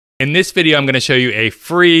In this video, I'm going to show you a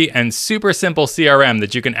free and super simple CRM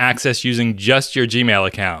that you can access using just your Gmail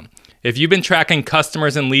account. If you've been tracking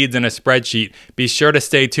customers and leads in a spreadsheet, be sure to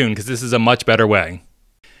stay tuned because this is a much better way.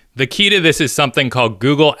 The key to this is something called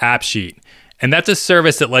Google AppSheet, and that's a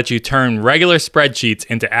service that lets you turn regular spreadsheets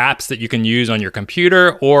into apps that you can use on your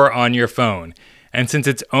computer or on your phone. And since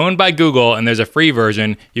it's owned by Google and there's a free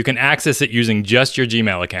version, you can access it using just your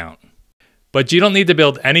Gmail account. But you don't need to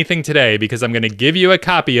build anything today because I'm going to give you a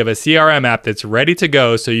copy of a CRM app that's ready to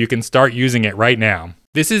go so you can start using it right now.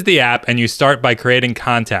 This is the app, and you start by creating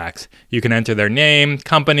contacts. You can enter their name,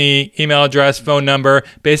 company, email address, phone number,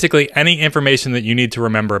 basically any information that you need to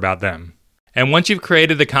remember about them. And once you've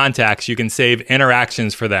created the contacts, you can save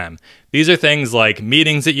interactions for them. These are things like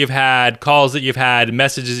meetings that you've had, calls that you've had,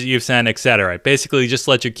 messages that you've sent, etc. It basically just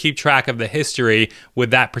lets you keep track of the history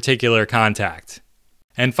with that particular contact.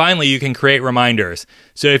 And finally, you can create reminders.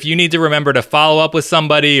 So if you need to remember to follow up with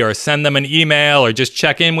somebody or send them an email or just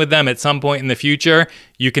check in with them at some point in the future,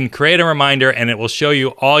 you can create a reminder and it will show you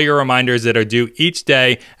all your reminders that are due each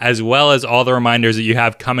day, as well as all the reminders that you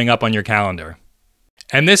have coming up on your calendar.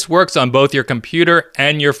 And this works on both your computer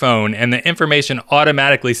and your phone, and the information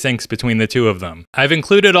automatically syncs between the two of them. I've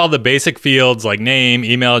included all the basic fields like name,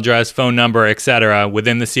 email address, phone number, etc.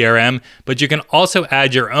 within the CRM, but you can also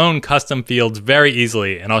add your own custom fields very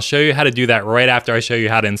easily, and I'll show you how to do that right after I show you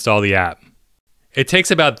how to install the app. It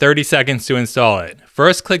takes about 30 seconds to install it.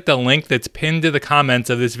 First, click the link that's pinned to the comments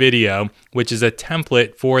of this video, which is a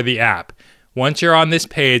template for the app. Once you're on this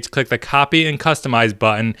page, click the Copy and Customize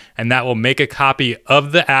button, and that will make a copy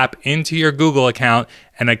of the app into your Google account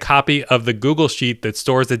and a copy of the Google Sheet that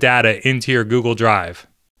stores the data into your Google Drive.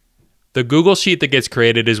 The Google Sheet that gets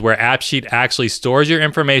created is where AppSheet actually stores your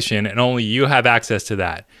information, and only you have access to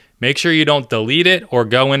that. Make sure you don't delete it or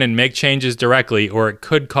go in and make changes directly, or it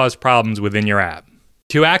could cause problems within your app.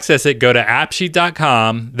 To access it, go to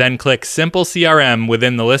appsheet.com, then click Simple CRM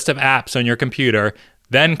within the list of apps on your computer.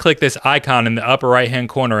 Then click this icon in the upper right-hand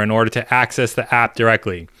corner in order to access the app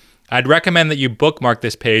directly. I'd recommend that you bookmark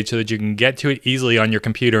this page so that you can get to it easily on your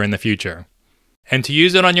computer in the future. And to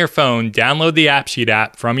use it on your phone, download the AppSheet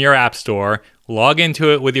app from your app store, log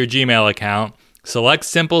into it with your Gmail account, select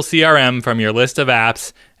Simple CRM from your list of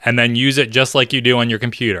apps, and then use it just like you do on your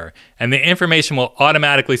computer. And the information will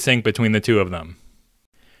automatically sync between the two of them.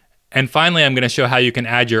 And finally, I'm going to show how you can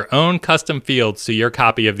add your own custom fields to your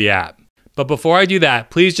copy of the app. But before I do that,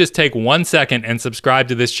 please just take 1 second and subscribe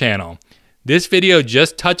to this channel. This video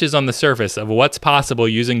just touches on the surface of what's possible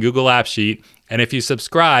using Google AppSheet, and if you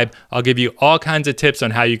subscribe, I'll give you all kinds of tips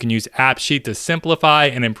on how you can use AppSheet to simplify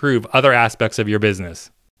and improve other aspects of your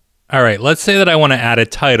business. All right, let's say that I want to add a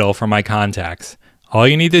title for my contacts. All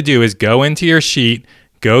you need to do is go into your sheet,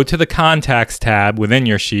 go to the Contacts tab within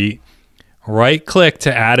your sheet, right-click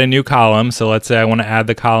to add a new column. So let's say I want to add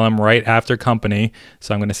the column right after company.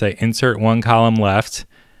 So I'm going to say insert one column left.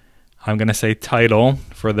 I'm going to say title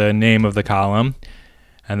for the name of the column.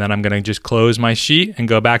 And then I'm going to just close my sheet and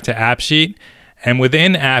go back to AppSheet. And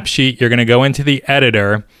within AppSheet, you're going to go into the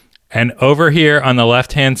editor. And over here on the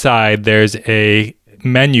left-hand side, there's a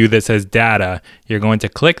menu that says data. You're going to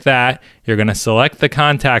click that. You're going to select the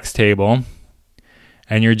contacts table.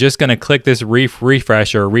 And you're just going to click this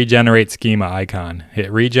refresh or regenerate schema icon.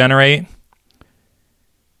 Hit regenerate.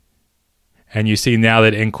 And you see now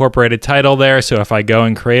that incorporated title there. So if I go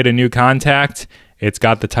and create a new contact, it's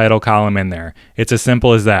got the title column in there. It's as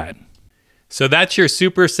simple as that. So that's your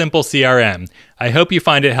super simple CRM. I hope you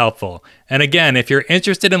find it helpful. And again, if you're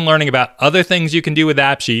interested in learning about other things you can do with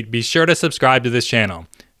AppSheet, be sure to subscribe to this channel.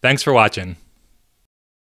 Thanks for watching.